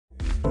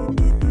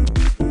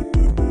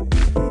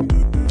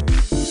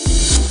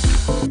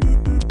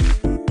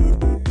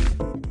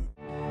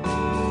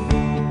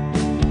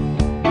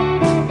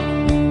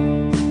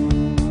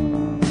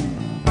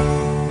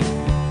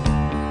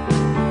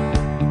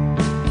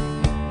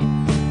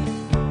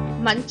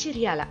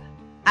మంచిర్యాల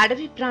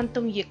అడవి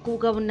ప్రాంతం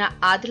ఎక్కువగా ఉన్న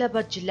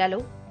ఆదిలాబాద్ జిల్లాలో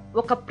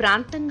ఒక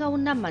ప్రాంతంగా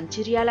ఉన్న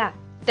మంచిర్యాల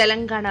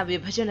తెలంగాణ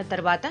విభజన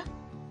తర్వాత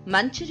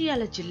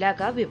మంచిర్యాల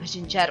జిల్లాగా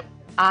విభజించారు.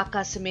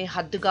 ఆకాశమే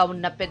హద్దుగా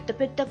ఉన్న పెద్ద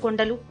పెద్ద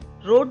కొండలు,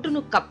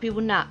 రోడ్డును కప్పి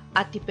ఉన్న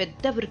అతి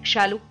పెద్ద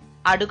వృక్షాలు,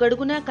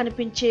 అడుగడుగునా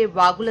కనిపించే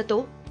వాగులతో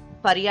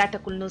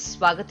పర్యాటకులను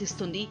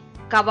స్వాగతిస్తుంది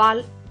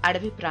కవాల్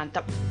అడవి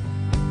ప్రాంతం.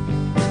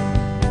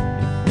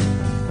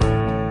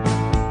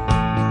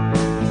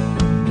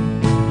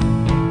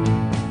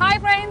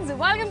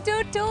 Welcome to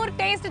tour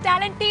taste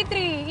talent T3.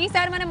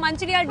 ఈసారి మనం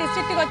మంచిర్యాల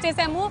డిస్ట్రిక్ట్ కి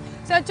వచ్చేసాము.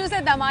 సో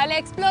చూసేద్దాం. I will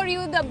explore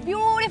you the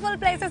beautiful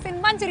places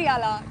in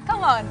Mancherial.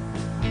 Come on.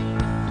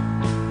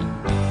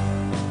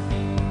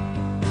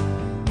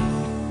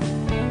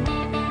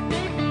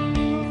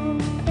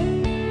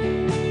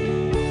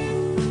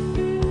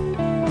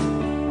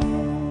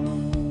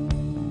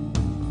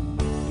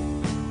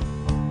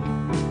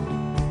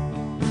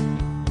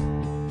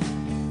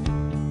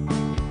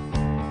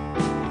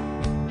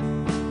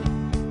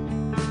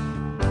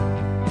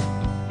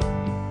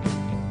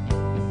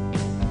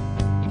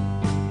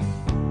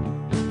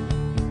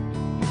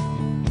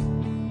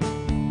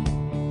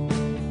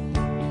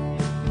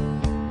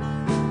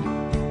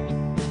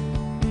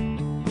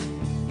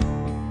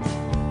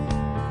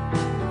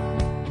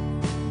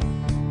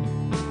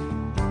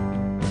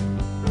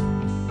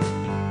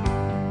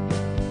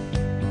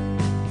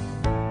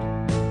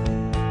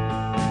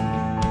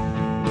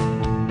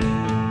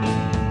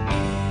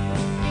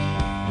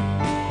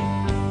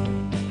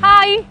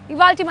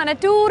 ఇవాల్టి మన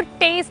టూర్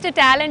టేస్ట్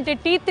టాలెంట్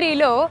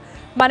T3లో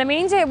మనం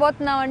ఏం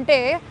చేయబోతున్నాం అంటే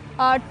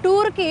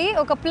టూర్కి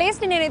ఒక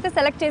ప్లేస్ని నేనైతే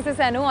సెలెక్ట్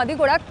చేసేసాను. అది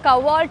కూడా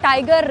కవాల్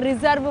టైగర్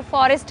రిజర్వ్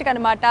ఫారెస్ట్కి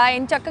అనమాట.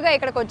 నేను చక్కగా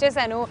ఇక్కడికి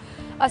వచ్చేసాను.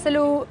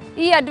 అసలు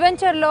ఈ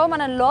అడ్వెంచర్లో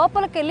మనం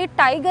లోపలికి వెళ్ళి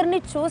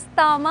టైగర్ని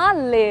చూస్తామా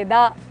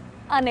లేదా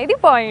అనేది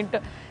పాయింట్.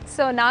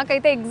 సో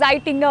నాకైతే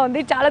ఎగ్జైటింగ్గా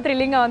ఉంది, చాలా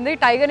థ్రిల్లింగ్గా ఉంది.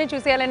 టైగర్ని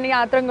చూసేయాలని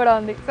ఆత్రం కూడా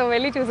ఉంది. సో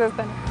వెళ్ళి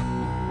చూసేస్తాను.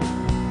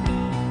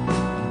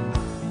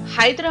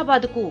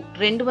 హైదరాబాదుకు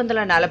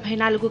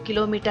 244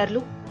 కిలోమీటర్లు,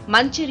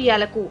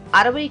 మంచిర్యాలకు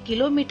 60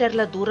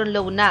 కిలోమీటర్ల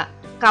దూరంలో ఉన్న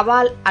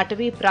కవాల్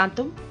అటవీ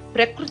ప్రాంతం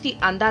ప్రకృతి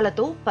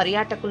అందాలతో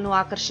పర్యాటకులను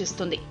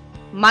ఆకర్షిస్తుంది.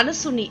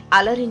 మనసుని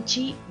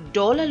అలరించి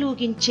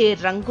డోలలూగించే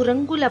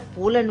రంగురంగుల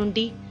పూల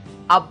నుండి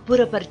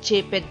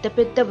అబ్బురపరిచే పెద్ద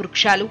పెద్ద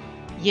వృక్షాలు,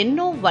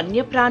 ఎన్నో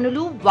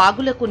వన్యప్రాణులు,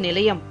 వాగులకు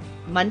నిలయం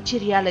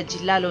మంచిర్యాల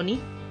జిల్లాలోని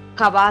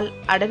కవాల్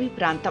అడవి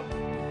ప్రాంతం.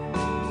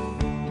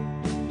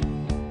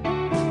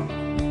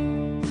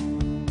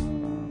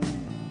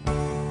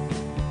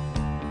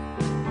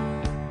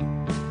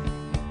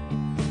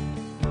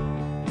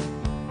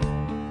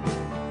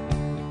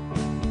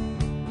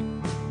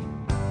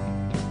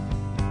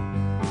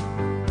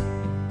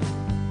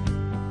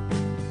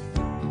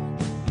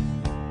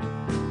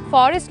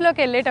 ఫారెస్ట్లోకి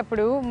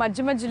వెళ్ళేటప్పుడు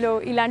మధ్య మధ్యలో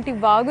ఇలాంటి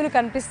వాగులు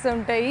కనిపిస్తూ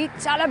ఉంటాయి.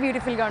 చాలా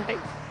బ్యూటిఫుల్గా ఉంటాయి.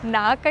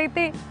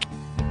 నాకైతే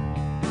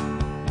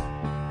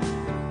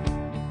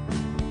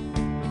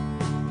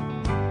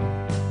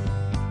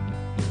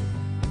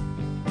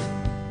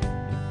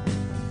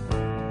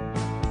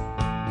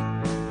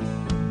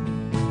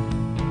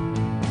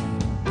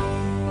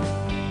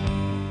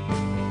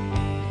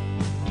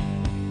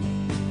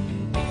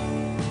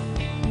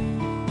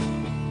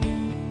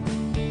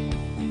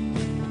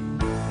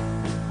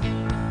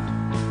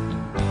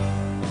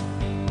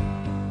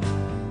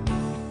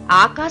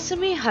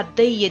ఆకాశమే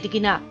హద్దై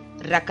ఎదిగిన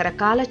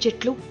రకరకాల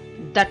చెట్లు,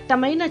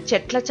 దట్టమైన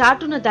చెట్ల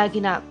చాటున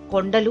దాగిన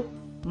కొండలు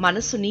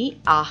మనసుని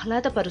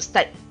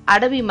ఆహ్లాదపరుస్తాయి.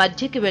 అడవి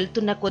మధ్యకి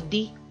వెళ్తున్న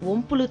కొద్దీ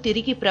వంపులు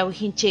తిరిగి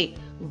ప్రవహించే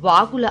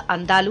వాగుల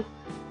అందాలు,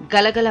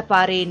 గలగల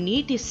పారే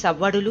నీటి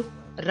సవ్వడులు,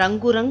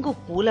 రంగురంగు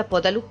పూల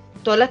పొదలు,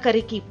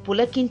 తొలకరికి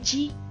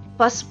పులకించి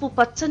పసుపు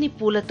పచ్చని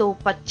పూలతో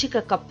పచ్చిక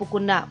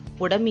కప్పుకున్న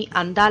పుడమి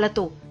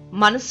అందాలతో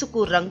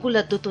మనసుకు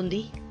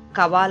రంగులద్దుతుంది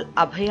కవాల్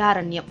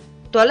అభయారణ్యం.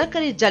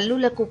 తొలకరి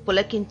జల్లులకు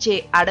పులకించే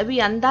అడవి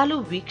అందాలు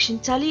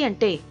వీక్షించాలి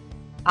అంటే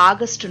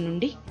ఆగస్టు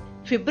నుండి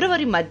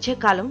ఫిబ్రవరి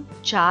మధ్యకాలం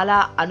చాలా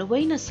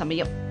అనువైన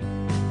సమయం.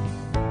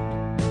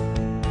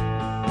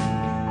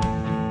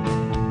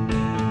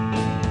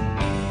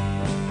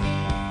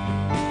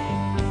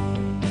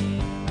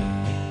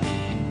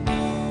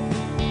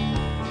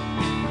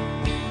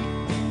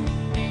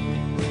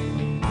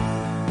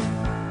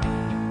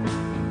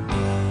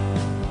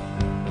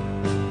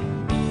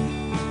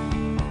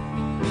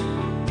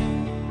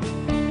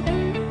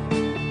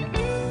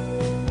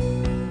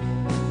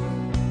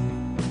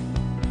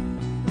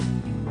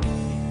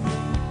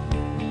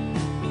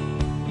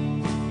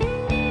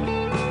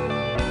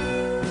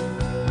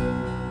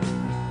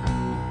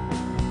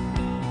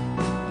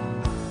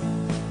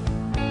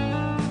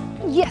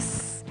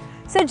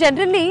 సో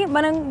జనరల్లీ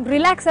మనం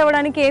రిలాక్స్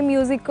అవ్వడానికి ఏ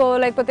మ్యూజిక్కో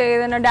లేకపోతే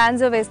ఏదైనా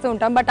డాన్స్ వేస్తూ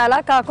ఉంటాం. బట్ అలా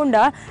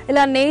కాకుండా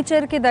ఇలా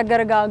నేచర్కి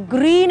దగ్గరగా,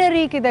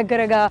 గ్రీనరీకి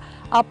దగ్గరగా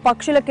ఆ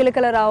పక్షుల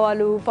కిలకల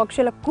రావాలు,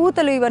 పక్షుల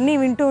కూతలు ఇవన్నీ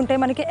వింటూ ఉంటే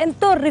మనకి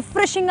ఎంతో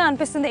రిఫ్రెషింగ్గా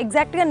అనిపిస్తుంది.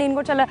 ఎగ్జాక్ట్గా నేను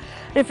కూడా చాలా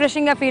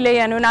రిఫ్రెషింగ్గా ఫీల్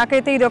అయ్యాను.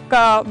 నాకైతే ఇది ఒక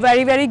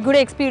very very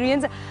good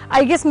experience.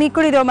 I guess మీకు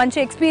కూడా ఇది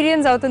మంచి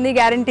ఎక్స్పీరియన్స్ అవుతుంది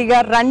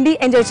గ్యారంటీగా. రండి,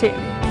 ఎంజాయ్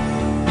చేయండి.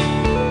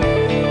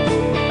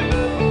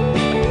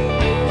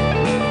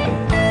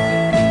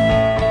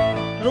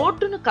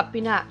 రోడ్డును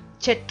కప్పిన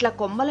చెట్ల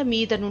కొమ్మల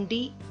మీద నుండి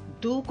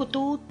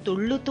దూకుతూ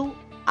తుళ్ళుతూ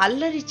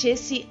అల్లరి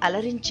చేసి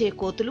అలరించే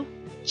కోతులు,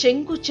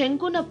 చెంగు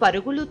చెంగున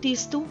పరుగులు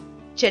తీస్తూ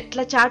చెట్ల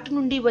చాటు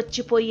నుండి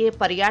వచ్చిపోయే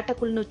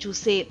పర్యాటకులను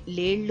చూసే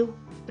లేళ్లు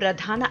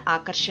ప్రధాన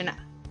ఆకర్షణ.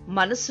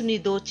 మనసుని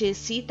దోచే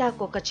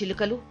సీతాకొక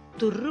చిలుకలు,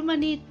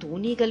 తుర్రుమనే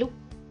తూనీగలు,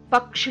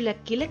 పక్షుల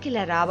కిలకిల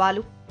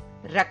రావాలు,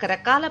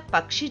 రకరకాల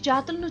పక్షి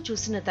జాతులను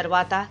చూసిన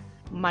తర్వాత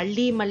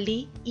మళ్లీ మళ్లీ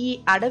ఈ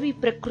అడవి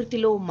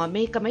ప్రకృతిలో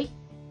మమేకమై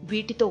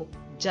వీటితో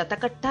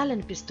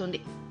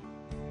జతకట్టాలనిపిస్తుంది.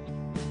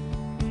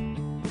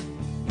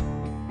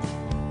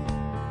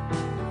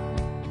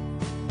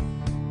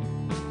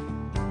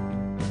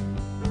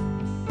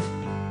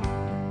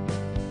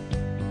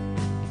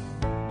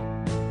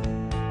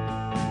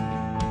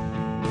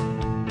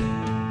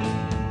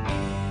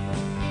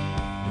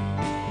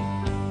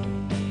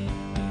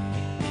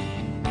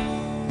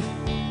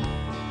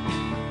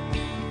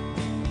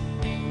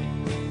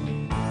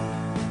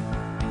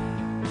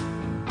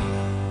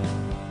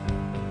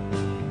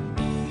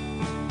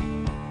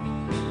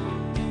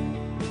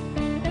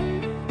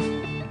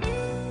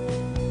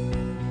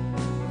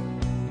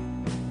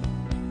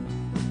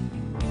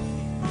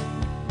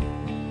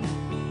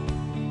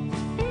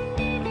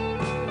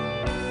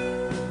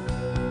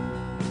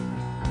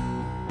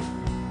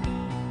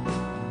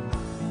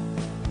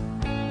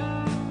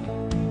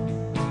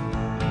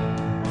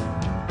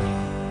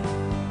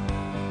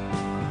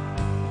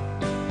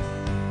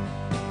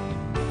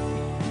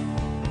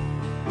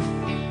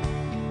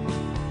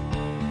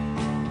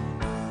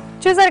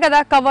 చూసారు కదా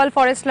కవాల్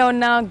ఫారెస్ట్లో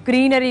ఉన్న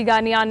గ్రీనరీ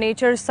కానీ, ఆ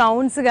నేచర్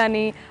సౌండ్స్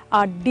కానీ, ఆ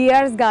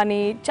డియర్స్ కానీ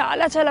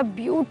చాలా చాలా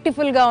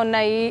బ్యూటిఫుల్గా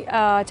ఉన్నాయి.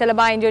 చాలా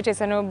బాగా ఎంజాయ్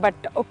చేశాను.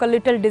 బట్ ఒక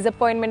లిటిల్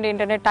డిసప్పాయింట్మెంట్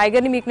ఏంటంటే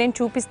టైగర్ని మీకు నేను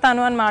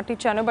చూపిస్తాను అని మాట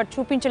ఇచ్చాను, బట్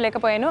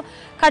చూపించలేకపోయాను.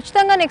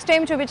 ఖచ్చితంగా నెక్స్ట్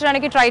టైం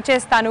చూపించడానికి ట్రై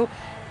చేస్తాను.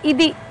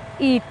 ఇది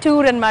ఈ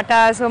టూర్ అనమాట.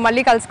 సో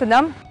మళ్ళీ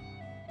కలుసుకుందాం.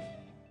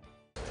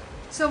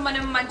 సో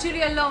మనం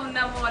మంచిర్యాల్లో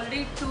ఉన్నాము, ఆల్రెడీ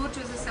టూర్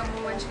చూసేసాము,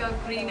 మంచిగా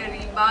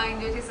గ్రీనరీ బాగా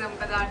ఎంజాయ్ చేసాము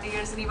కదా,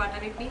 డియర్స్ని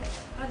వాటన్నిటిని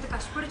అంత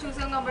కష్టపడి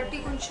చూసాం కాబట్టి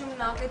కొంచెం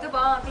నాకైతే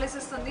బాగా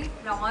ఆకలేస్తుంది.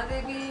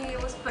 రమాదేవి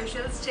ఏవో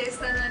స్పెషల్స్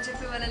చేస్తాను అని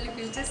చెప్పి వాళ్ళని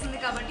పిలిచేస్తుంది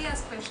కాబట్టి ఆ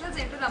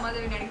స్పెషల్స్ ఏంటో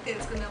రమాదేవిని అడిగి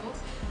తెలుసుకుందాము.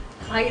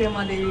 Hi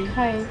Ramadevi.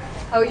 Hi,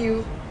 how you?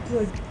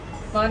 Good.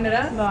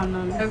 బాగున్నారా?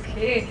 బాగున్నాను.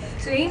 ఓకే.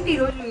 సో ఏంటి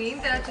ఈరోజు ఏం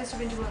తయారు చేసి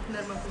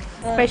చూపించబోతున్నారు మాకు?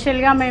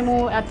 స్పెషల్గా మేము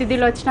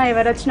అతిథులు వచ్చినా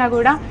ఎవరు వచ్చినా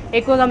కూడా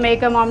ఎక్కువగా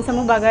మేక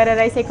మాంసము, బగారా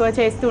రైస్ ఎక్కువ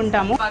చేస్తూ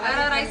ఉంటాము.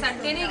 బగారా రైస్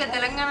అంటేనే ఇక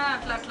తెలంగాణ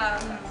అట్లా అట్లా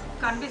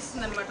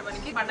కనిపిస్తుంది అనమాట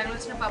మనకి. పండుగలు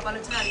వచ్చిన పాపాలు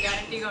వచ్చిన అది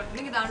గ్యారంటీగా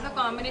ఉంటుంది. ఇంక దాంట్లో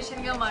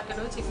కాంబినేషన్గా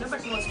మటన్, చికెన్,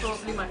 బట్ మోస్ట్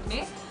ఆఫ్లీ మటనే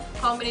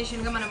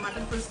కాంబినేషన్గా మనం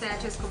మటన్ పులుసు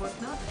తయారు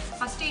చేసుకోబోతున్నాం.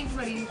 ఫస్ట్ ఏంటి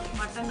మరి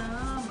మటన్?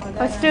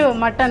 ఫస్ట్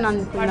మటన్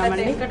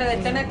అనుకున్నామండి,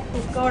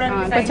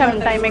 కొంచెం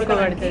టైం ఎక్కువ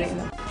పడుతుంది.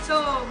 సో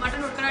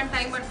మటన్ ఉడకడానికి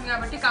టైం పడుతుంది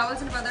కాబట్టి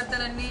కావాల్సిన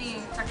పదార్థాలన్నీ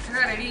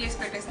చక్కగా రెడీ చేసి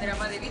పెట్టేసింది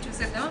రమాదేవి.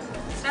 చూసేద్దాం,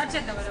 స్టార్ట్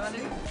చేద్దాం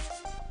రమాదేవి.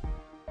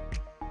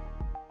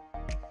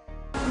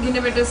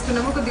 గిన్నె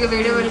పెట్టేసుకున్నాము, కొద్దిగా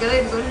వేడేవాళ్ళు కదా.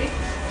 ఇదిగోండి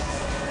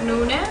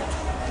నూనె.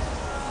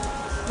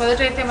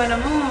 మొదటైతే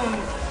మనము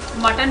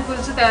మటన్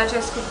పులుసు తయారు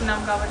చేసుకుంటున్నాం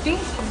కాబట్టి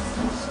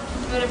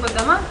నూనె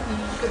పోద్దామా?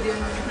 కొద్దిగా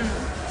నూనె.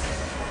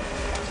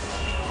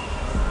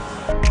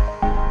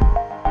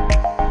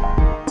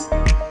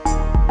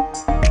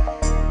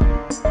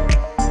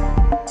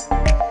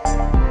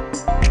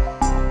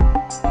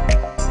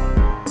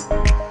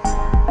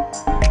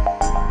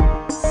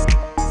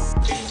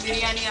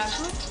 బిర్యానీ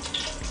ఆకు,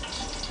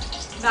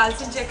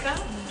 దాల్చిన చెక్క,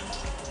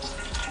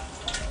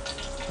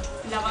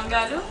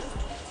 లవంగాలు,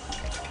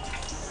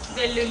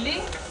 వెల్లుల్లి,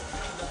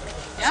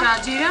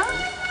 షాజీరా,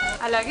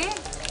 అలాగే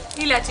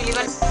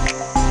ఇలాచీలు.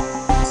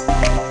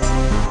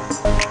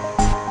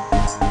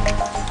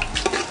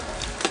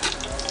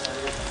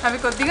 అవి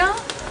కొద్దిగా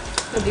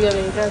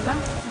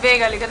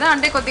వేగాలి కదా,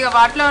 అంటే కొద్దిగా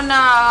వాటిలో ఉన్న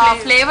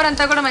ఫ్లేవర్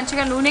అంతా కూడా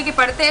మంచిగా నూనెకి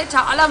పడితే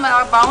చాలా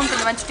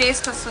బాగుంటుంది, మంచి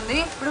టేస్ట్ వస్తుంది.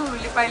 ఇప్పుడు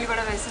ఉల్లిపాయలు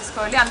కూడా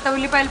వేసేసుకోవాలి. అంత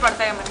ఉల్లిపాయలు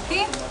పడతాయి మనకి.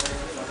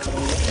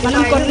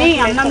 మనం కొన్ని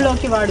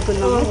అన్నంలోకి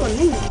వాడుకున్నాము,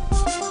 కొన్ని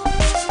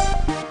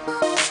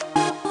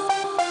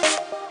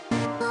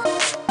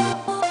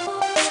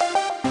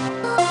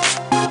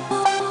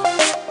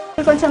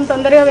కొంచెం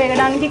తొందరగా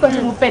వేగడానికి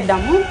కొంచెం ఉప్పు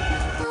వేద్దాము.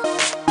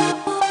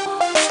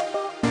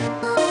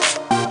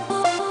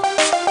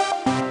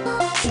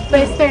 ఉప్పు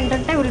వేస్తే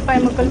ఏంటంటే ఉల్లిపాయ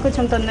ముక్కలు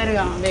కొంచెం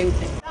తొందరగా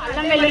వేగుతాయి.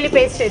 అల్లం వెల్లుల్లి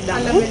పేస్ట్ వేద్దాం.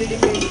 అల్లం వెల్లుల్లి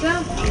పేస్ట్,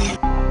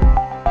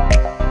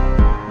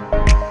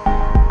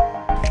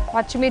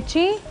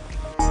 పచ్చిమిర్చి,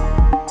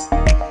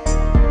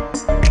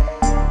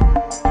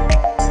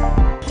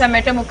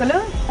 టమాటో ముక్కలు.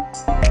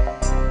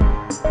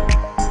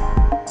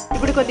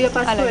 ఇప్పుడు కొద్దిగా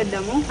పసుపు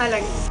వేద్దాము.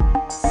 అలాగే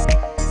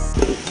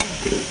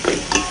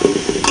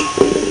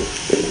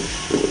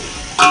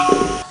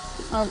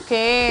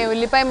ఓకే,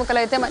 ఉల్లిపాయ ముక్కలు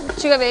అయితే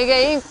మంచిగా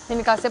వేగాయి.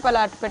 దీన్ని కాసేపు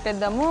అలా అట్టు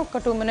పెట్టేద్దాము. ఒక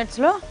 2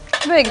 minutesలో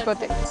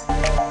వేగిపోతాయి.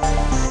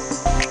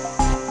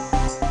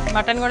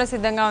 మటన్ కూడా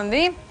సిద్ధంగా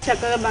ఉంది.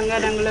 చక్కగా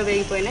బంగారు రంగులో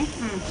వేగిపోయినాయి.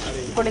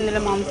 ఇప్పుడు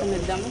ఇందులో మాంసం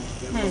వేద్దాము.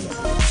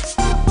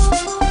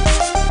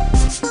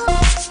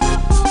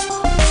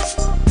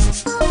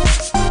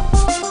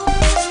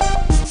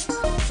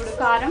 ఇప్పుడు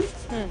కారం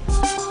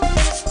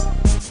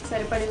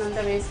సరిపడినంత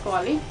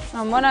వేసుకోవాలి.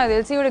 అమ్మో, నాకు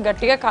తెలిసి ఇప్పుడు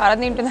గట్టిగా కారం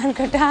తింటుంది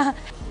అనుకుంట.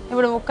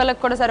 ఇప్పుడు ముక్కలకు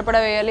కూడా సరిపడా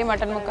వేయాలి,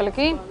 మటన్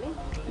ముక్కలకి.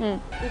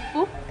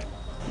 ఉప్పు,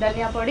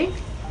 ధనియా పొడి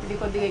ఇది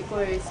కొద్దిగా ఎక్కువ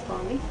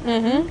వేసుకోవాలి.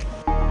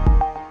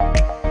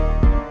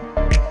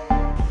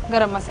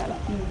 గరం మసాలా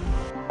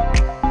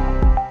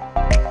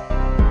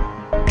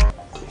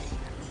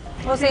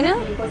ఓసేనా.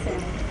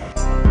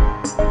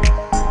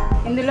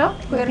 ఇందులో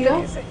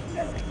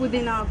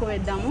పుదీనా ఆకు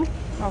వేద్దాము.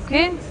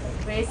 ఓకే,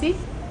 వేసి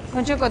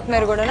కొంచెం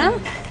కొత్తిమీర కూడానా?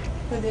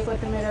 కొద్దిగా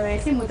కొత్తిమీర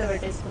వేసి మూత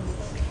పెట్టేసుకుందాం.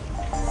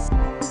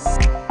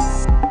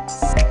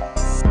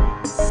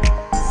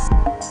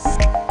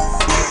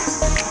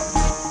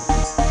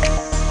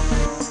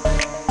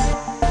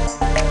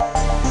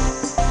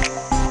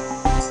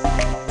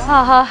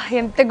 ఆహా,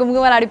 ఎంత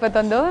గుమగుమలు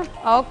ఆడిపోతుందో.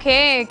 ఓకే,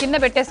 కింద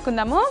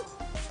పెట్టేసుకుందాము.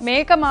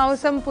 మేక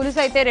మాంసం పులుసు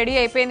అయితే రెడీ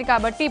అయిపోయింది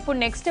కాబట్టి ఇప్పుడు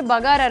నెక్స్ట్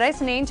బగారా రైస్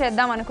నేను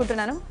చేద్దాం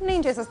అనుకుంటున్నాను.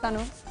 నేను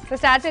చేసేస్తాను. సో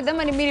స్టార్ట్ చేద్దాం.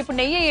 మరి మీరు ఇప్పుడు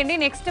నెయ్యి వేయండి.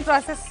 నెక్స్ట్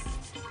ప్రాసెస్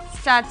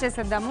స్టార్ట్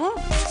చేసేద్దాము.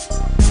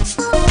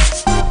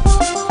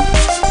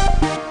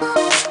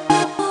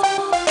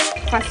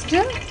 ఫస్ట్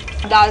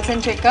దాల్చిన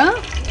చెక్క,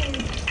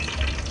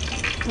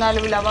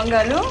 4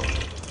 లవంగాలు.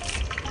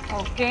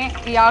 ఓకే,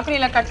 ఈ ఆకుని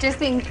ఇలా కట్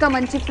చేస్తే ఇంకా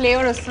మంచి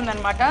ఫ్లేవర్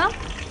వస్తుందన్నమాట.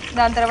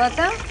 దాని తర్వాత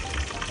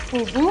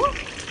పువ్వు,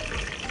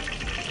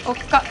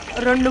 ఒక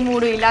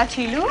 2-3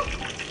 ఇలాచీలు,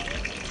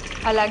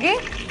 అలాగే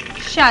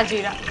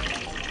షాజీరా.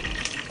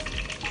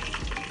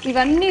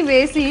 ఇవన్నీ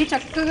వేసి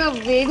చక్కగా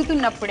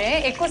వేగుతున్నప్పుడే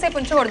ఎక్కువసేపు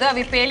ఉంచకూడదు,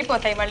 అవి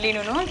పేలిపోతాయి మళ్ళీ.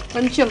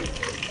 కొంచెం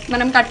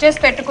మనం కట్ చేసి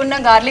పెట్టుకున్న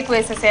గార్లిక్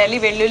వేసేసేయాలి,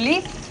 వెల్లుల్లి,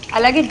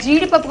 అలాగే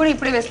జీడిపప్పు కూడా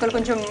ఇప్పుడే వేసుకోవాలి.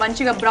 కొంచెం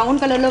మంచిగా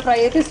బ్రౌన్ కలర్లో ఫ్రై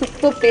అయితే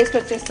సూపర్ టేస్ట్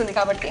వచ్చేస్తుంది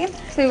కాబట్టి.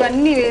 సో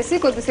ఇవన్నీ వేసి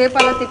కొద్దిసేపు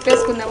అలా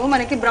తిప్పేసుకుందాము.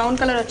 మనకి బ్రౌన్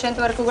కలర్ వచ్చేంత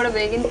వరకు కూడా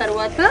వేగిన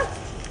తర్వాత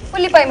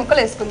ఉల్లిపాయ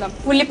ముక్కలు వేసుకుందాం.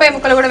 ఉల్లిపాయ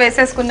ముక్కలు కూడా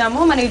వేసేసుకుందాము.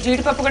 మనకి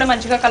జీడిపప్పు కూడా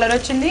మంచిగా కలర్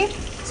వచ్చింది.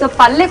 సో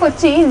పల్లెకి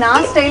వచ్చి నా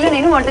స్టైల్లో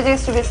నేను వంట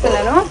చేసి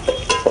చూపిస్తున్నాను.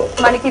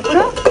 మనకి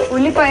ఇప్పుడు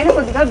ఉల్లిపాయను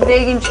కొద్దిగా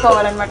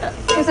వేగించుకోవాలన్నమాట.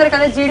 చూసారు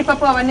కదా,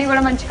 జీడిపప్పు అవన్నీ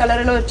కూడా మంచి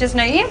కలర్లో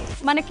వచ్చేసినాయి.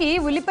 మనకి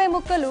ఉల్లిపాయ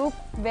ముక్కలు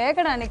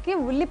వేగడానికి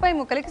ఉల్లిపాయ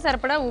ముక్కలకి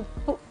సరిపడా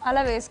ఉప్పు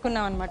అలా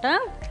వేసుకున్నాం అనమాట.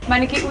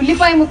 మనకి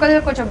ఉల్లిపాయ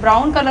ముక్కలు కొంచెం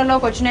బ్రౌన్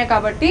కలర్లోకి వచ్చినాయి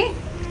కాబట్టి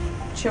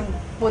కొంచెం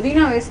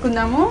పుదీనా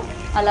వేసుకుందాము.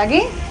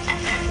 అలాగే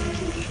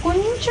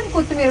కొంచెం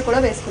కొత్తిమీర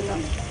కూడా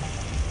వేసుకుందాము.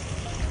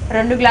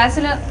 2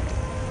 గ్లాసుల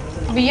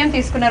బియ్యం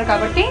తీసుకున్నారు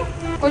కాబట్టి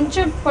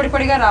కొంచెం పొడి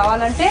పొడిగా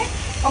రావాలంటే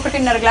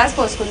 1.5 గ్లాస్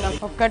పోసుకుందాం.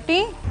 1,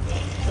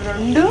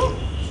 2,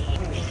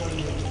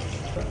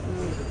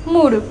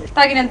 3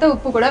 తగినంత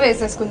ఉప్పు కూడా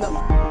వేసేసుకుందాం.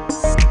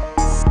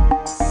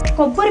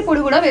 కొబ్బరి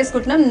పొడి కూడా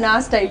వేసుకుంటున్నాం నా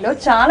స్టైల్లో.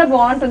 చాలా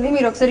బాగుంటుంది.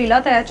 మీరు ఒకసారి ఇలా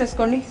తయారు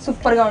చేసుకోండి,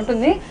 సూపర్గా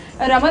ఉంటుంది.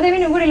 రమాదేవి,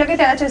 నువ్వు కూడా ఇలాగే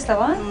తయారు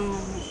చేస్తావా?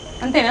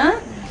 అంతేనా?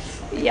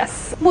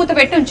 ఎస్. మూత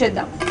పెట్టి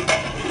ఉంచేద్దాం.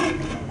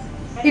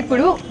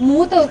 ఇప్పుడు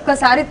మూత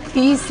ఒక్కసారి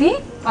తీసి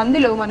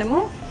అందులో మనము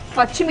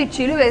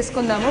పచ్చిమిర్చీలు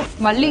వేసుకుందాము.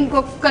 మళ్ళీ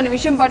ఇంకొక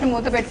నిమిషం పాటు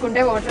మూత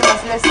పెట్టుకుంటే వాటర్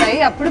మసలేస్తాయి.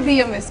 అప్పుడు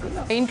బియ్యం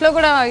వేసుకుందాం. ఇంట్లో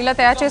కూడా ఇలా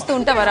తయారు చేస్తూ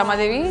ఉంటావా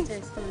రమాదేవి?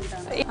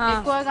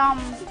 ఎక్కువగా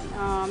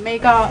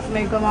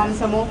మేక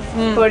మాంసము,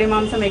 కోడి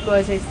మాంసం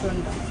ఎక్కువ చేస్తూ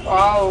ఉంటాం.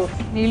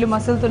 నీళ్లు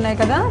మసులుతున్నాయి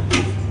కదా.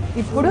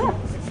 ఇప్పుడు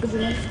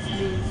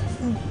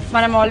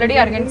మనం ఆల్రెడీ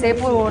అరగంట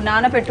సేపు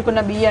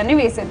నానబెట్టుకున్న బియ్యాన్ని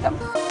వేసేద్దాం.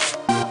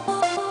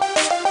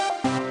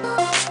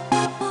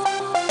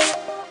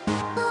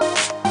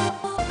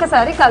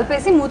 ఒక్కసారి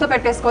కలిపేసి మూత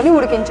పెట్టేసుకొని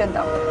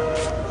ఉడికించేద్దాం.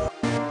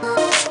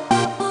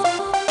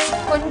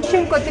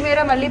 కొంచెం కొత్తిమీర,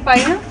 మళ్ళీ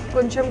పైన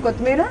కొంచెం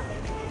కొత్తిమీర,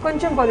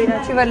 కొంచెం పుదీనా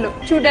చివర్లో.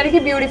 చూడడానికి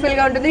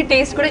బ్యూటిఫుల్గా ఉంటుంది,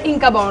 టేస్ట్ కూడా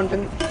ఇంకా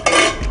బాగుంటుంది.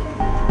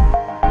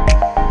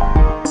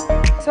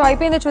 సో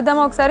అయిపోయిందో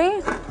చూద్దామా ఒకసారి.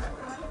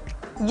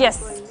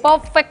 ఎస్,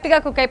 పర్ఫెక్ట్గా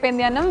కుక్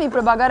అయిపోయింది అన్నం.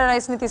 ఇప్పుడు బగారా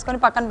రైస్ని తీసుకొని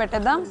పక్కన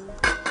పెట్టేద్దాం.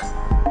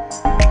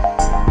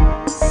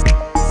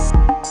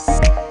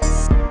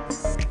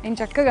 నేను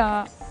చక్కగా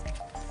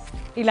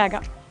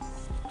ఇలాగా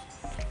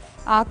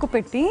ఆకు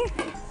పెట్టి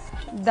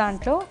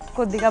దాంట్లో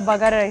కొద్దిగా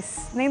బగారా రైస్,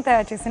 నేను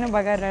తయారు చేసిన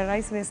బగారా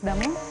రైస్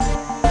వేద్దాము.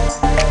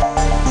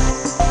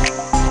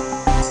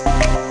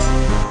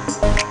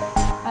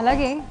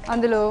 అలాగే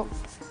అందులో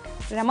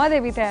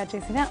రమాదేవి తయారు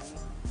చేసిన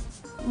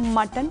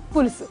మటన్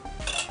పులుసు.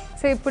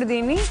 సో ఇప్పుడు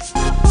దీన్ని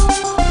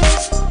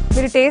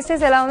మీరు టేస్ట్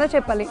చేసి ఎలా ఉందో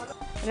చెప్పాలి.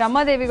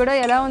 రమాదేవి కూడా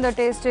ఎలా ఉందో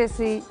టేస్ట్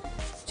చేసి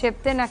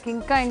చెప్తే నాకు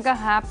ఇంకా ఇంకా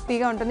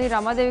హ్యాపీగా ఉంటుంది.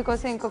 రమాదేవి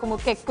కోసం ఇంకొక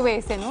ముక్క ఎక్కువ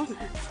వేసాను.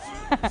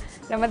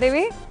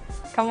 Ramadevi,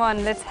 come on,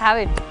 let's have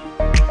it.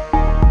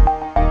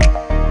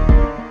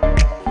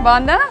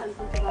 బాగుందా?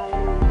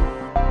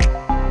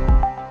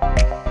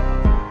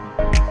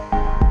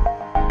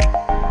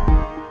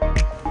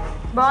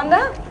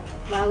 బాగుందా?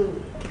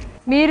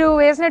 మీరు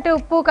వేసినట్టు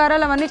ఉప్పు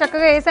కారాలు అవన్నీ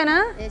చక్కగా వేసానా?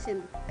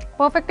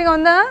 పర్ఫెక్ట్గా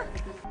ఉందా?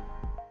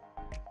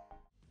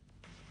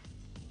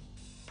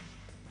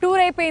 టూర్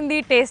అయిపోయింది,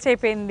 టేస్ట్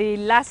అయిపోయింది.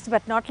 Last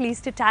but not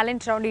least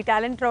talent round. ఈ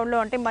టాలెంట్ రౌండ్లో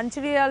అంటే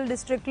మంచిర్యాల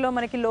డిస్ట్రిక్ట్లో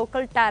మనకి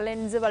లోకల్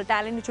టాలెంట్స్ వాళ్ళ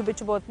టాలెంట్ని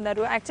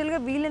చూపించబోతున్నారు. యాక్చువల్గా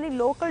వీళ్ళని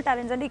లోకల్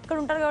టాలెంట్స్ అంటే ఇక్కడ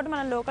ఉంటారు కాబట్టి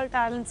మనం లోకల్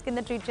టాలెంట్స్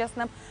కింద ట్రీట్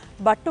చేస్తున్నాం.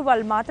 బట్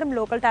వాళ్ళు మాత్రం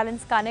లోకల్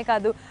టాలెంట్స్ కానే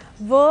కాదు,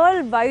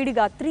 వరల్డ్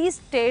వైడ్గా 3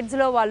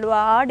 స్టేట్స్లో వాళ్ళు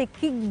ఆడి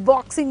కిక్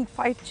బాక్సింగ్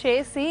ఫైట్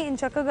చేసి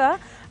చక్కగా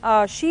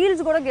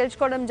షీల్డ్స్ కూడా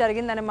గెలుచుకోవడం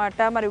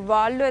జరిగిందనమాట. మరి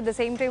వాళ్ళు అట్ ద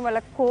సేమ్ టైం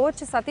వాళ్ళ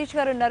కోచ్ సతీష్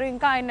గారు ఉన్నారు.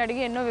 ఇంకా ఆయన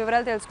అడిగి ఎన్నో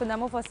వివరాలు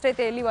తెలుసుకుందాము. ఫస్ట్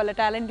అయితే వెళ్ళి వాళ్ళ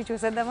టాలెంట్ని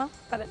చూసేద్దామా?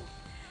 పదండి.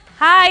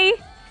 Hi,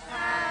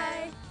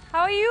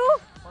 how are you?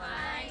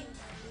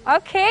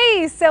 Okay,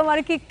 so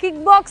మనకి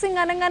కిక్ బాక్సింగ్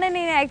అనగానే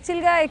నేను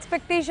యాక్చువల్గా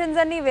ఎక్స్పెక్టేషన్స్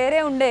అన్నీ వేరే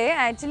ఉండే.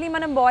 యాక్చువల్లీ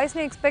మనం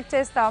బాయ్స్ని ఎక్స్పెక్ట్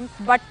చేస్తాం,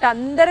 బట్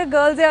అందరూ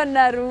గర్ల్సే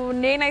ఉన్నారు.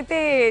 నేనైతే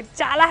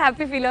చాలా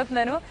హ్యాపీ ఫీల్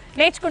అవుతున్నాను.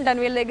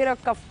 నేర్చుకుంటాను వీళ్ళ దగ్గర.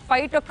 ఒక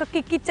ఫైట్ ఒక్క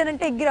కిక్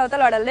ఇచ్చానంటే ఎగ్గిరి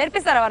అవతల వాడాలి.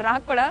 నేర్పిస్తారు వారు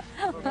నాకు కూడా.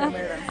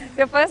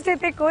 సో ఫస్ట్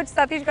అయితే కోచ్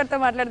సతీష్ గారితో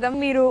మాట్లాడదాం.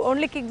 మీరు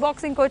ఓన్లీ కిక్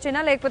బాక్సింగ్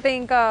కోచేనా లేకపోతే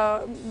ఇంకా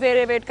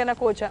వేరే వేట్ కన్నా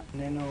కోచా?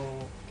 నేను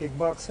కిక్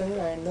బాక్సింగ్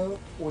అండ్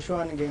ఉషు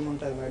అనే గేమ్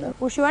ఉంటుంది మేడం.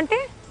 ఉషు అంటే?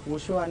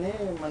 ఉషు అని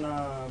మన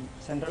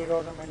సెంట్రల్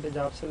గవర్నమెంట్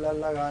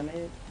జాబ్స్లల్లో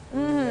కానీ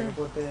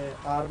లేకపోతే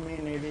ఆర్మీ,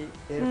 నేవీ,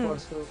 ఎయిర్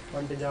ఫోర్స్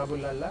వంటి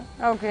జాబులల్లో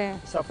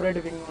సపరేట్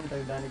వింగ్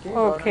ఉంటుంది. దానికి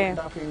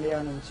గవర్నమెంట్ ఆఫ్ ఇండియా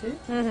నుంచి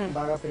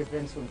బాగా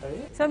ప్రిఫరెన్స్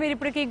ఉంటుంది. సో మీరు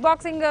ఇప్పుడు కిక్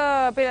బాక్సింగ్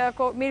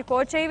మీరు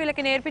కోచ్ అయ్యి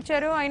వీళ్ళకి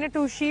నేర్పించారు. అయినా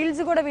 2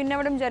 షీల్డ్స్ కూడా విన్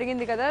అవ్వడం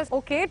జరిగింది కదా.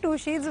 ఓకే, 2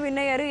 షీల్డ్స్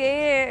విన్ అయ్యారు. ఏ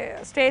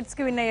స్టేట్స్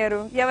కి విన్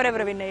అయ్యారు?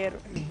 ఎవరెవరు విన్ అయ్యారు?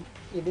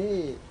 ఇది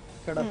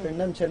ఇక్కడ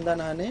పెండం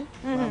చందన అని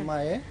మా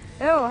అమ్మాయి.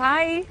 ఓ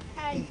హాయ్,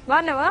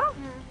 బాగున్నావా?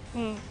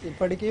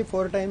 ఇప్పటికి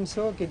 4 టైమ్స్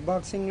కిక్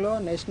బాక్సింగ్ లో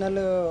national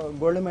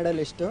gold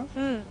medallist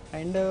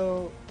and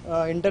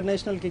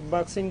international kick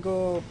boxing కు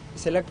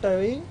సెలెక్ట్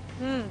అయ్యి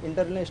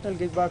ఇంటర్నేషనల్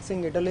కిక్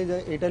బాక్సింగ్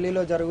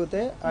ఇటలీలో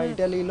జరిగితే ఆ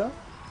ఇటలీలో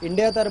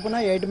ఇండియా తరపున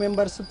 8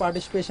 మెంబర్స్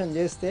పార్టిసిపేషన్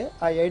చేస్తే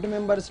ఆ 8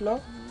 మెంబర్స్ లో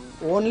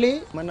ఓన్లీ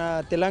మన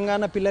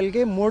తెలంగాణ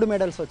పిల్లలకి 3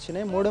 మెడల్స్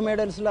వచ్చినాయి. 3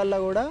 మెడల్స్లలో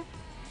కూడా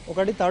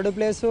ఒకటి 3rd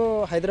ప్లేస్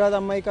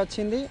హైదరాబాద్ అమ్మాయికి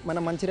వచ్చింది, మన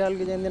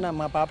మంచిర్యాలకి చెందిన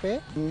మా పాపే.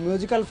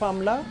 మ్యూజికల్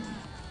ఫామ్లో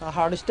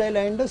హార్డ్ స్టైల్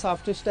అండ్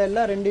సాఫ్ట్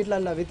స్టైల్లో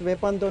రెండిట్లలో విత్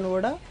వెపన్తో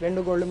కూడా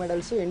 2 గోల్డ్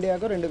మెడల్స్,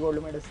 ఇండియాకు 2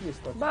 గోల్డ్ మెడల్స్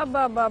తీసుకోవాలి.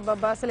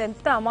 బాబా అసలు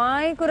ఎంత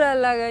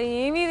అమాయకురాలాగా,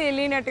 ఏమీ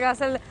తెలియనట్టుగా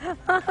అసలు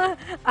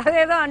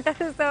అదేదో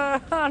అంటారు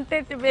అంటే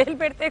వేలు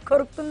పెడితే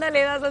కొరుకుతుందా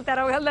లేదా, అసలు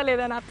తెరవగలదా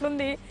లేదా అని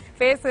అట్లుంది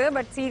ఫేస్.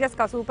 బట్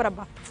సీరియస్గా సూపర్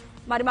అబ్బా.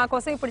 మరి మా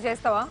కోసం ఇప్పుడు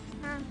చేస్తావా?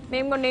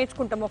 మేము కూడా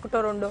నేర్చుకుంటాం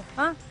 1 2.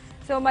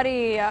 సో మరి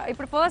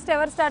ఇప్పుడు ఫస్ట్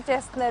ఎవరు స్టార్ట్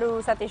చేస్తున్నారు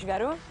సతీష్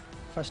గారు?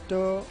 ఫస్ట్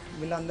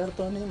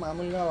వీళ్ళందరితో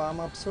మామూలుగా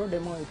warm-ups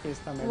demo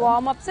ఇప్పిస్తాం.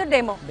 Warm-ups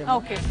demo,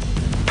 okay.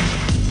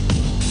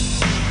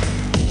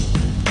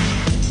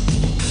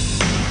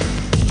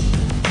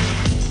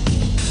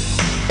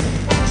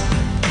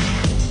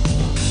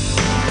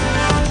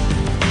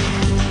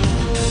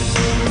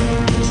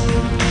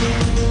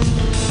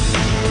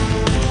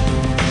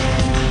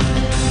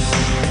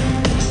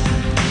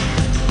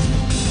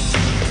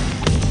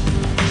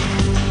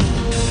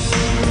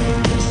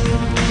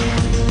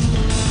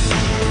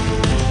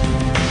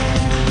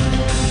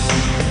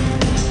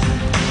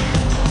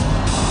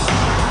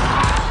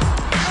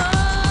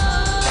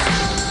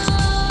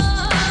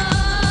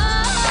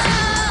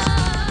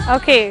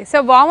 Okay, so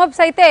warm-ups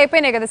అయితే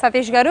అయిపోయినాయి కదా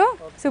సతీష్ గారు?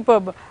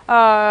 సూపర్బ్.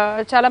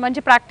 చాలా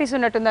మంచి ప్రాక్టీస్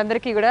ఉన్నట్టుంది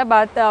అందరికీ కూడా.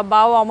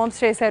 బాగా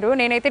వార్మప్స్ చేశారు.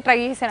 నేనైతే ట్రై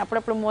చేశాను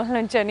అప్పుడప్పుడు మూల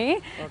నుంచి అని.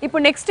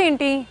 ఇప్పుడు నెక్స్ట్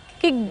ఏంటి?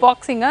 Kick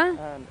boxing.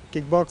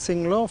 Kick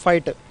బాక్సింగ్లో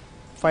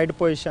fight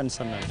positions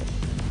అన్నట్టు.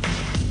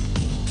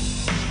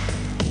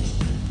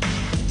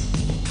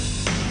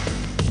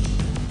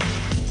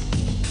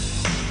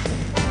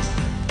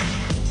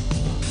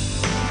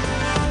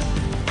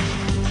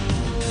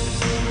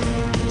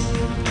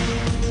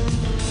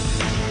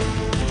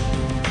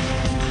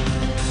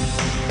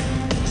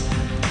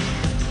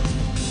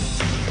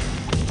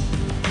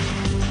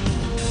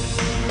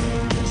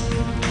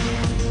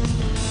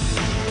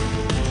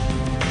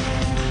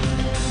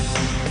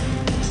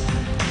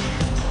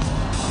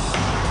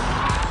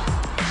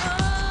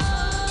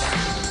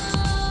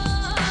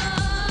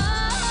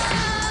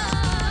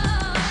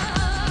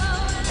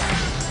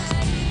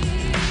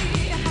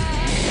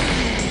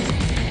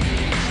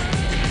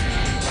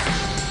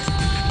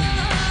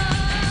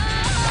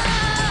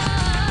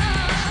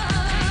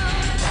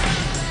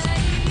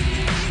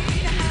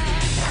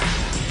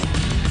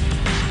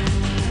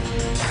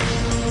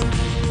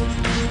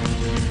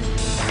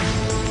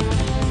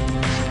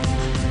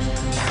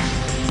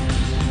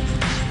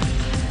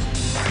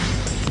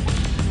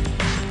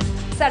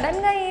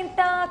 సడన్గా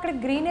ఏంటా అక్కడ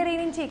గ్రీనరీ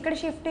నుంచి ఇక్కడ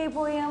షిఫ్ట్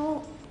అయిపోయాము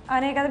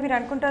అనే కదా మీరు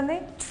అనుకుంటుంది.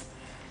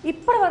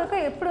 ఇప్పటి వరకు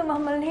ఎప్పుడు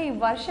మమ్మల్ని ఈ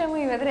వర్షము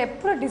ఈ వెదర్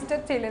ఎప్పుడు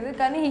డిస్టర్బ్ చేయలేదు,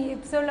 కానీ ఈ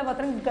ఎపిసోడ్లో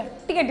మాత్రం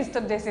గట్టిగా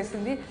డిస్టర్బ్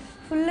చేసేసింది.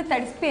 ఫుల్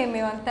తడిసిపోయాం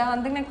మేమంతా.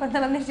 అందుకు నాకు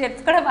కొంతమంది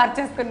షర్ట్స్ కూడా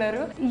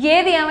మార్చేసుకున్నారు.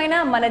 ఏది ఏమైనా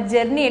మన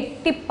జర్నీ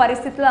ఎట్టి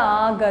పరిస్థితుల్లో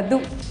ఆగదు.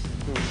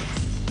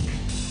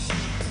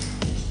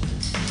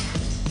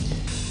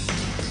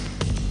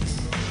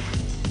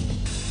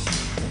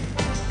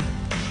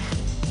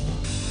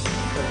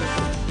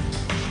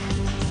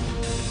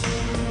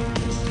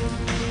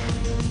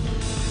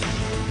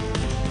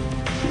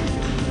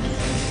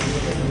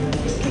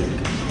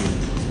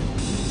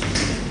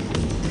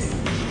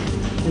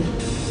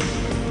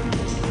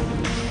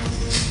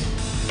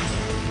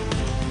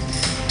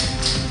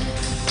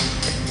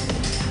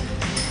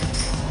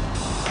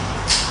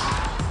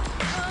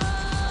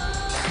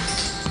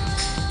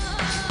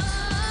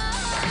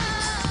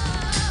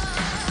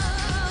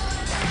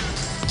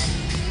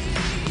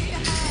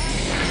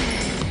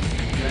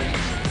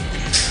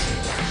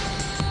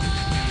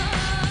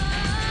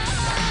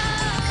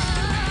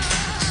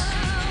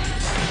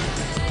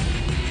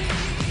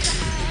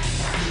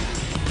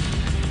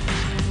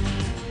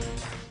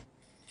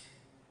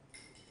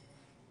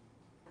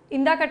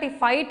 ఇందాకటి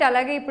ఫైట్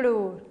అలాగే ఇప్పుడు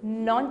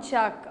నాన్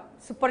చాక్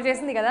సూపర్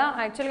చేసింది కదా.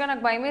 యాక్చువల్గా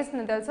నాకు భయం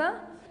వేస్తుంది తెలుసా.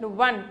 నువ్వు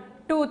 1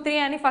 2 3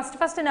 అని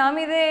ఫస్ట్ నా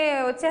మీదే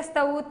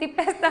వచ్చేస్తావు,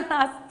 తిప్పేస్తావు,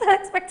 అస్సలు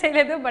ఎక్స్పెక్ట్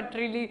చేయలేదు. But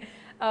really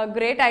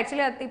great.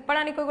 యాక్చువల్లీ అది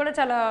తిప్పడానికి కూడా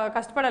చాలా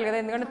కష్టపడాలి కదా,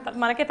 ఎందుకంటే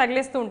మనకే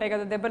తగిలేస్తూ ఉంటాయి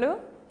కదా దెబ్బలు.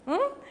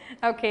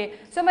 ఓకే,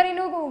 సో మరి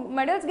నువ్వు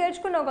మెడల్స్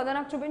గెలుచుకున్నావు కదా,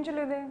 నాకు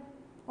చూపించలేదే.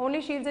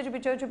 ఓన్లీ షీల్డ్సే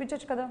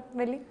చూపించవచ్చు కదా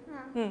వెళ్ళి.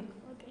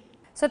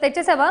 సో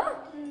తెచ్చేసావా?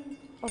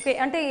 ఓకే,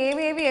 అంటే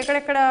ఏవి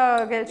ఎక్కడెక్కడ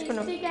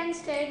గెలుచుకున్నావు?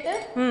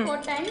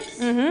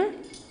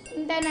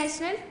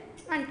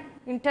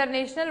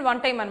 ఇంటర్నేషనల్ 1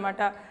 టైం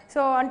అనమాట.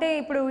 సో అంటే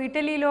ఇప్పుడు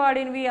ఇటలీలో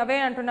ఆడినవి అవే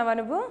అంటున్నావా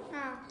నువ్వు?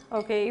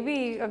 ఓకే, ఇవి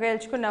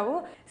గెలుచుకున్నావు.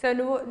 సో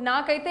నువ్వు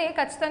నాకైతే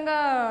ఖచ్చితంగా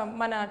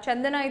మన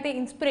చందన అయితే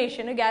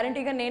ఇన్స్పిరేషన్,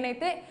 గ్యారంటీగా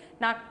నేనైతే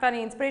నాకు తన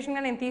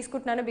ఇన్స్పిరేషన్గా నేను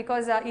తీసుకుంటున్నాను.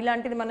 బికాజ్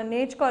ఇలాంటిది మనం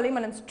నేర్చుకోవాలి,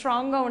 మనం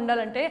స్ట్రాంగ్గా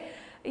ఉండాలంటే.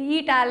 ఈ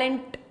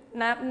టాలెంట్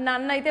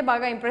నన్ను అయితే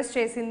బాగా ఇంప్రెస్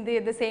చేసింది,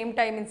 at the same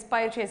time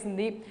inspire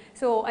చేసింది.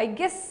 సో ఐ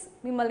గెస్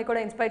మిమ్మల్ని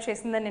కూడా ఇన్స్పైర్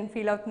చేసిందని నేను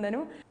ఫీల్ అవుతున్నాను.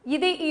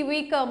 ఇది ఈ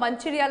వీక్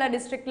మంచిర్యాల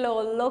డిస్ట్రిక్ట్లో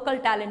లోకల్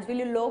టాలెంట్స్.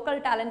 వీళ్ళు లోకల్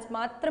టాలెంట్స్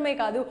మాత్రమే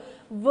కాదు,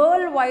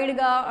 వరల్డ్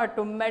వైడ్గా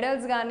అటు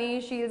మెడల్స్ కానీ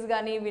షీల్డ్స్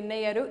కానీ విన్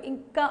అయ్యారు.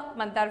 ఇంకా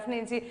మన తరఫు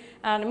నుంచి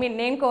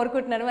నేను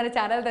కోరుకుంటున్నాను మన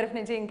ఛానల్ తరఫు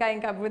నుంచి ఇంకా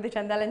అభివృద్ధి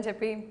చెందాలని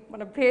చెప్పి,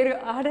 మన పేరు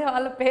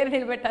ఆడవాళ్ళ పేరు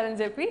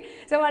నిలబెట్టాలని చెప్పి.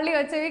 సో మళ్ళీ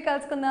వచ్చేవి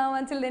కలుసుకుందాం.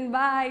 మంచిది, దెన్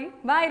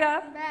బాయ్ రా,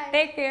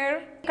 టేక్ కేర్.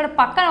 ఇక్కడ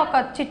పక్కన ఒక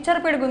చిచ్చర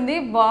పిడుగు ఉంది,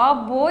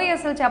 బాబోయ్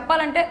అసలు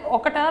చెప్పాలంటే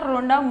 1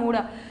 2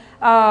 3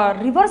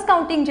 రివర్స్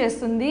కౌంటింగ్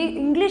చేస్తుంది.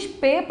 ఇంగ్లీష్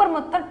పేపర్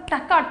మొత్తం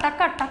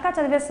టక్క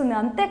చదివేస్తుంది.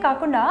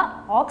 అంతేకాకుండా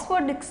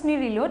ఆక్స్ఫర్డ్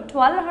డిక్షనరీలో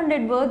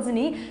 1200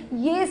 వర్డ్స్ని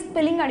ఏ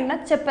స్పెల్లింగ్ అడిగినా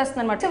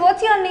చెప్పేస్తుంది అనమాట. So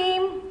what's your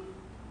name?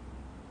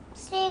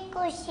 Sri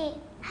Kushi.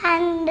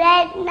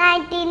 100,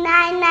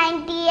 99,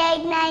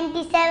 98,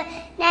 97,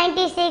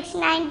 96,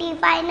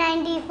 95,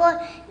 94,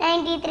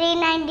 93,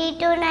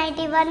 92,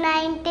 91,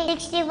 90,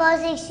 64,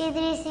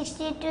 63,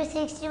 62,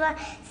 61,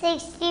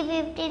 60,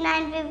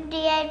 59,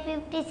 58,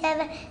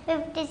 57,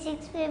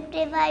 56,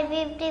 55,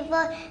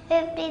 54,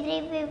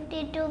 53,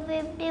 52,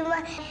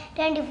 51,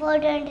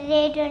 24,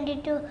 23,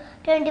 22,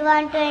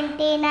 21,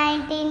 20,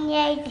 19,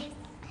 18,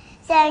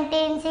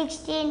 17,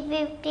 16,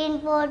 15,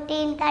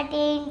 14,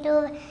 13,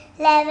 12,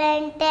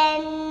 11,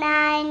 10,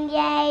 9,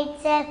 8,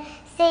 7,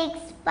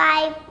 6,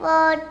 5,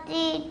 4,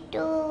 3,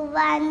 2,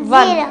 1,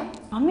 0.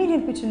 Mummy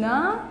నేర్పించిందా?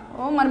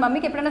 ఓ, మన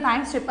మమ్మీకి ఎప్పుడైనా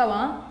థ్యాంక్స్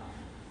చెప్పావా?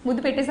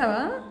 ముద్దు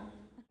పెట్టేశావా?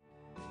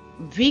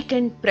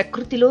 వీకెండ్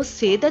ప్రకృతిలో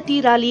సేద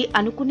తీరాలి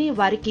అనుకునే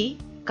వారికి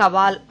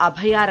కవాల్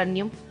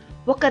అభయారణ్యం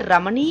ఒక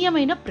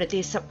రమణీయమైన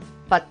ప్రదేశం.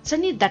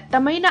 పచ్చని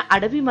దట్టమైన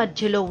అడవి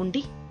మధ్యలో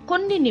ఉండి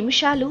కొన్ని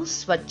నిమిషాలు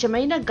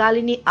స్వచ్ఛమైన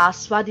గాలిని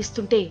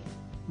ఆస్వాదిస్తుంటే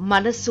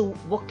మనసు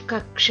ఒక్క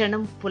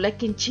క్షణం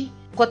పులకించి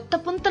కొత్త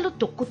పుంతలు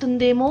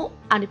తొక్కుతుందేమో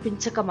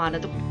అనిపించక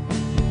మానదు.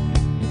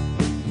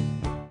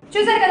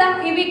 చూసారు కదా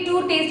ఈ week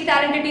tour taste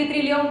talent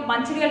T3లో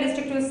Mancherial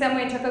district చూసాము.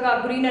 చక్కగా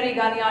గ్రీనరీ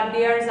కానీ, ఆ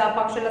డియర్స్, ఆ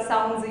పక్షుల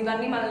సౌండ్స్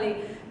ఇవన్నీ మనల్ని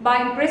బాగా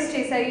ఇంప్రెస్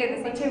చేశాయి.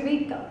 వచ్చే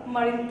వీక్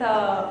మరింత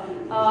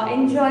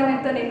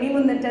ఎంజాయ్మెంట్తో నేను మీ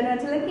ముందుంటాను.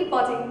 అసలు కీప్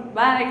వాచింగ్.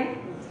 బాయ్.